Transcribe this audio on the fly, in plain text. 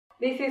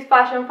This is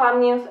Fashion Fab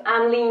News.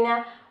 I'm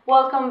Lina.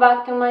 Welcome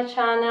back to my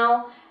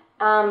channel.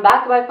 I'm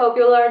back by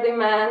popular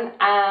demand,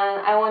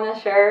 and I want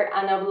to share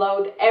and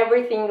upload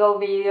every single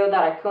video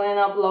that I couldn't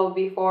upload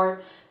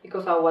before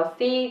because I was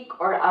sick,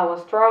 or I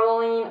was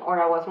traveling,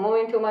 or I was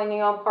moving to my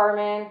new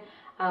apartment,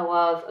 I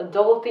was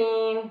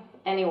adulting.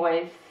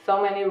 Anyways,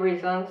 so many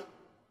reasons.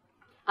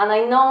 And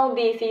I know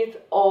this is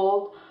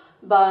old,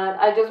 but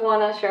I just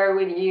want to share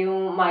with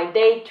you my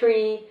day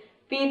 3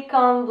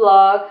 VidCon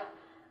vlog.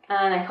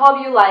 And I hope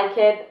you like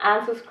it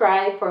and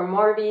subscribe for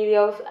more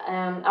videos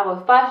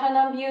about fashion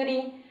and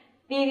beauty.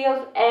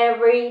 Videos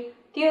every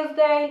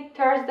Tuesday,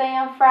 Thursday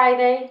and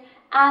Friday.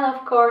 And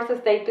of course,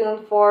 stay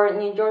tuned for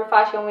New York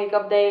Fashion Week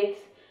updates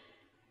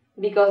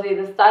because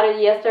it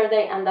started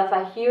yesterday and that's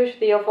a huge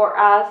deal for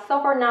us.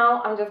 So for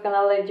now, I'm just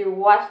gonna let you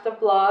watch the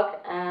vlog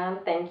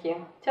and thank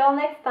you. Till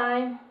next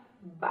time,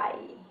 bye.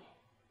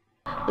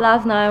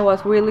 Last night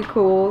was really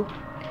cool.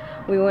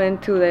 We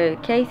went to the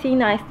Casey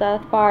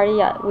Neistat party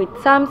with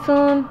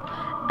Samsung,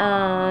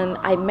 and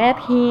I met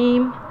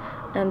him,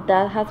 and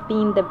that has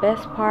been the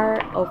best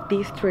part of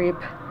this trip.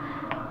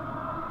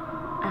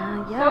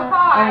 Yeah,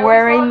 I'm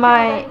wearing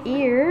my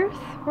ears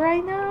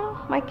right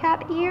now, my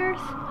cat ears.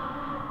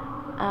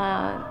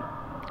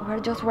 We're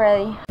just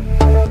ready.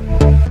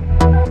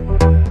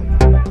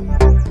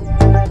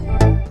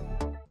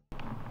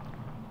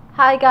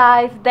 Hi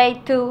guys,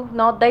 day 2,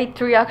 not day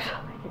 3 actually.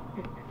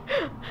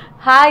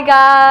 Hi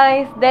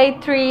guys, day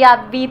 3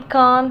 at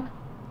VidCon.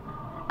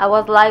 I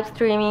was live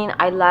streaming.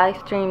 I live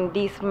streamed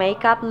this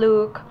makeup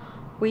look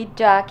with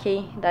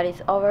Jackie that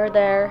is over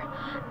there,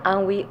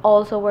 and we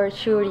also were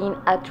shooting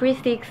a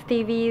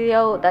 360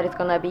 video that is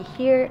gonna be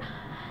here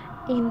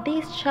in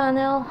this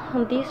channel,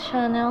 on this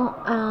channel.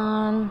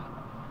 And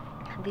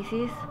this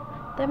is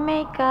the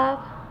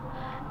makeup,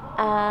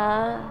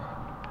 and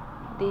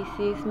this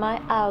is my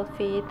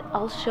outfit.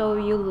 I'll show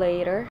you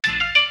later.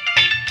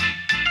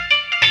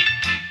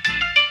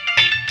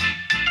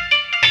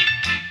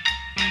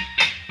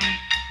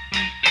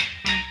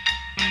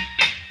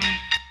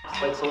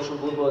 Like Social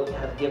Blue Book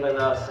have given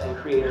us and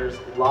creators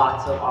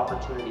lots of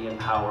opportunity and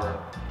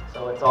power.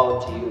 So it's all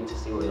up to you to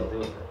see what you'll do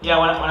with it. Yeah,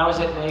 when I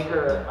was at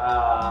Maker,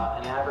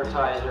 an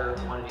advertiser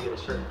wanted to get a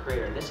certain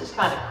creator. This is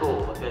kind of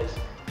cool because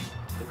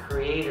the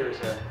creators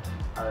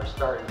are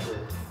starting to,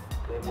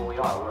 well, we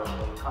are, where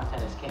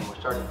content is king. We're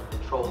starting to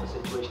control the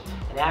situation.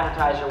 An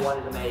advertiser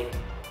wanted to make,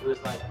 it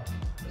was like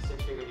a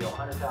 6-figure deal,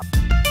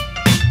 100,000.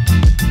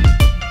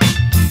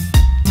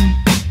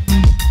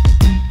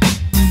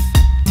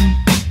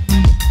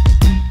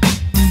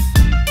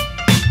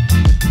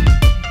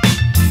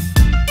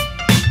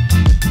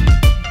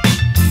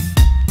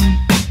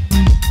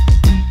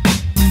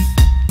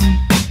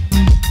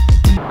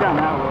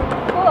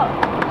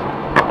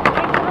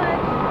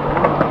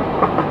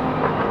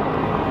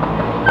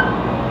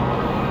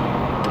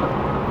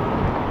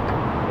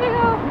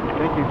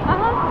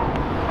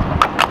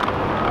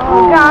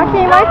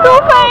 Jackie, my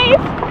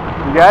two-face!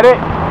 You got it?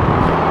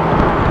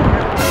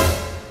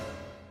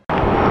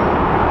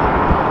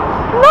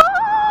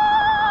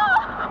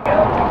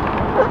 No!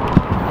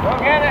 Go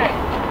get it!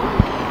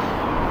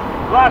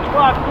 Block.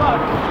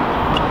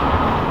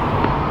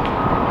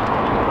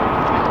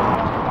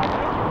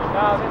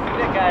 No, this is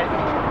it, guys.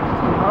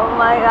 Oh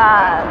my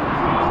god.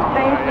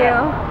 Thank you.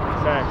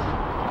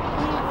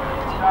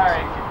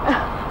 Sorry.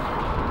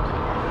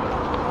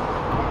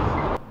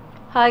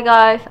 Hi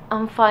guys,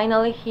 I'm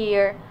finally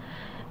here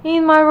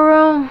in my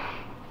room.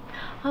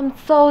 I'm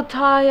so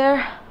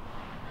tired.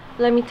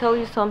 Let me tell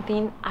you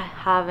something. I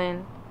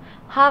haven't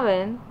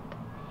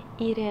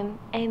eaten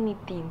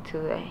anything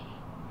today.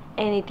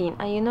 Anything.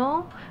 And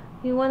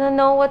you wanna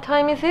know what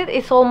time is it?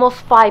 It's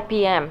almost 5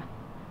 p.m.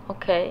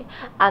 Okay?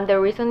 And the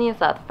reason is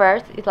that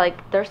first, it's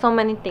like there's so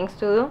many things to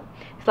do.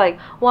 It's like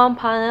one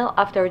panel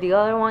after the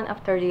other one,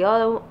 after the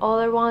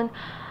other one.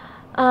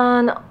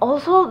 And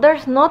also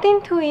there's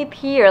nothing to eat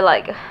here.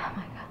 Like, oh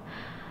my god,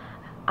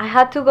 I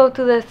had to go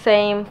to the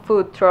same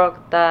food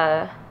truck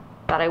that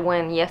I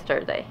went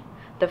yesterday,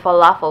 the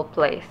falafel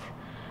place,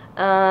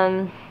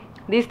 and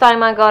this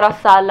time I got a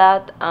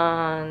salad,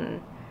 and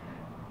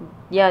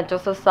yeah,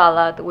 just a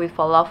salad with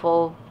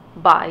falafel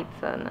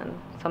bites and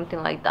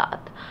something like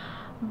that.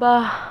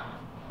 But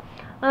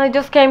I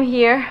just came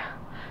here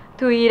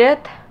to eat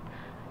it,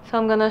 so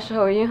I'm gonna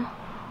show you.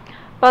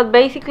 But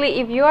basically,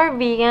 if you are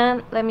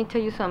vegan, let me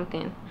tell you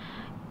something.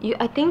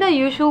 I think that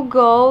you should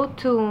go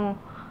to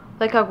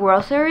like a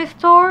grocery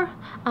store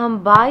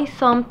and buy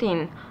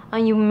something,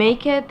 and you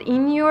make it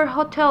in your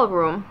hotel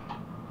room.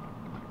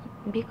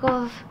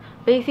 Because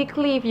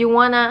basically, if you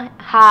wanna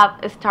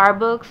have a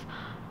Starbucks,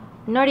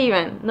 not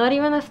even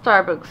a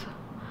Starbucks,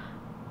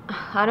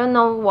 I don't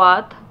know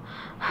what.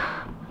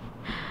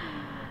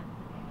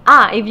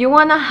 If you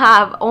wanna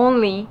have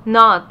only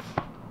nuts,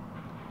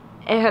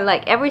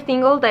 like every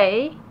single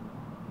day,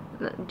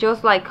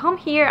 just like come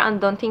here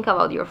and don't think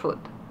about your food.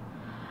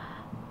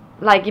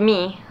 Like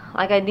me,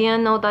 like I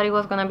didn't know that it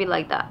was gonna be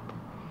like that.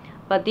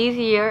 But this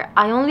year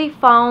I only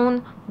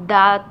found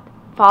that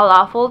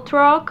falafel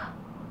truck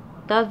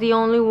That's the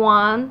only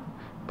one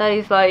that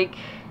is like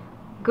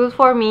good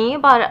for me,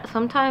 but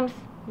sometimes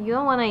you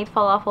don't want to eat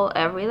falafel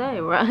every day,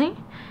 right?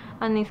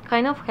 And it's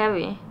kind of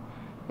heavy.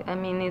 I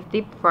mean, it's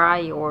deep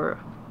fry, or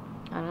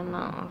I don't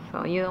know,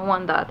 so you don't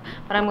want that.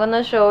 But I'm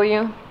gonna show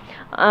you.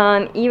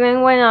 And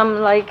even when I'm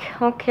like,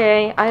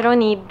 okay, I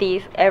don't eat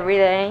this every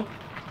day,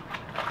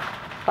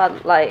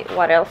 but like,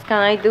 what else can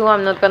I do?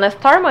 I'm not gonna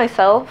starve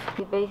myself.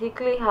 It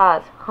basically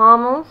has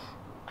hummus,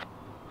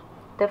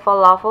 the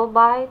falafel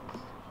bites,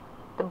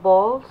 the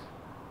balls.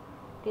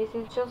 This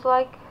is just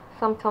like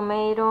some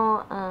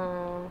tomato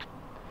and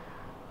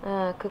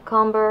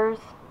cucumbers,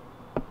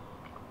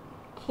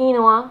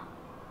 quinoa,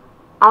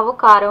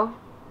 avocado,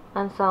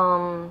 and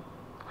some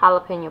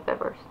jalapeno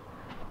peppers,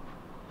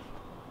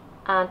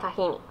 and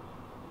tahini.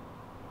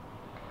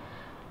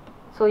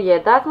 So yeah,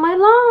 that's my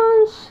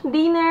lunch,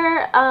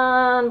 dinner,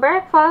 and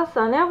breakfast,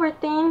 and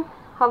everything.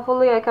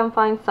 Hopefully I can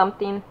find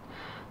something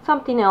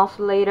else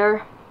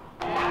later.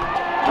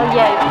 Oh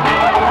yeah.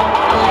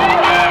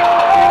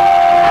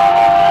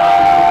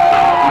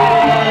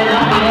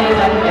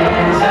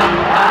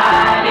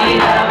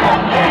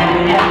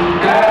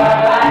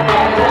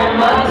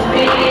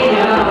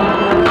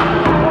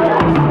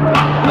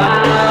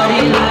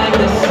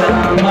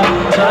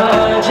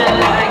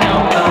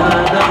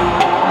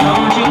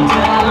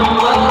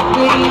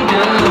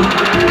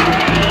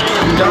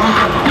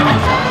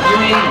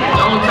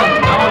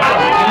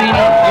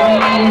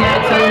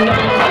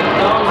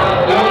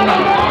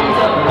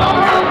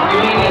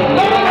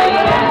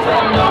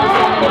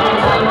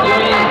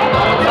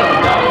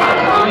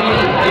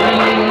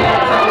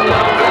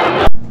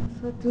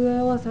 So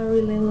today was a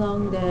really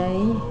long day.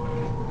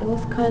 It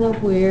was kind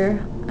of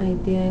weird. I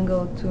didn't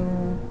go to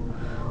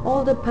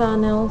all the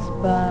panels,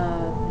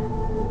 but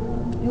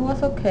it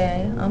was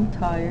okay. I'm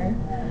tired.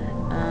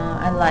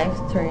 I live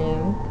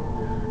streamed.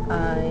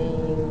 I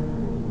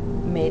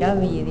made a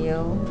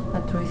video,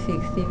 a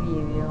 360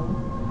 video,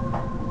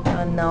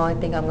 and now I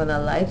think I'm gonna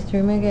live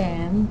stream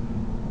again.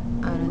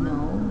 I don't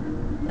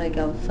know, like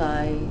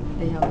outside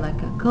they have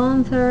like a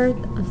concert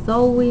as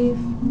always,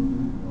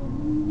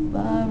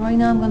 but right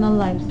now I'm gonna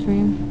live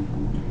stream,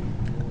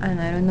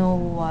 and I don't know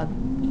what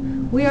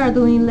we are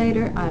doing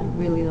later. I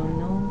really don't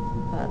know,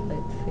 but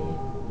let's see.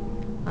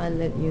 I'll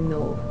let you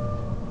know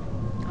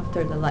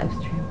after the live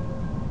stream.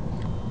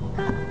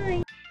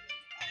 Bye.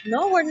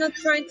 No, we're not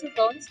trying to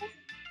phone.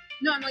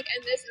 No, I'm like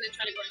end this and then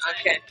try to go inside.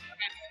 Okay.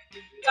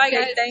 Bye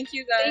Okay, guys. thank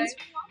you guys.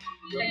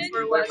 Thanks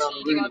for watching.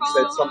 watching. You can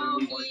Said follow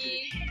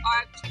me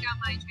or check out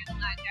my channel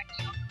at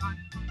Jackie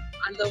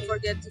Alvarado. And don't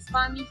forget to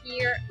spam me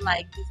here,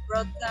 like this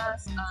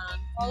broadcast,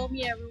 and follow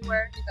me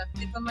everywhere. You can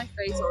click on my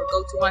face or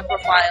go to my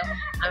profile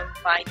and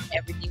find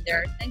everything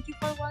there. Thank you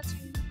for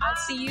watching. I'll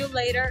see you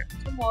later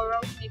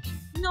tomorrow, maybe.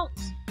 Who knows?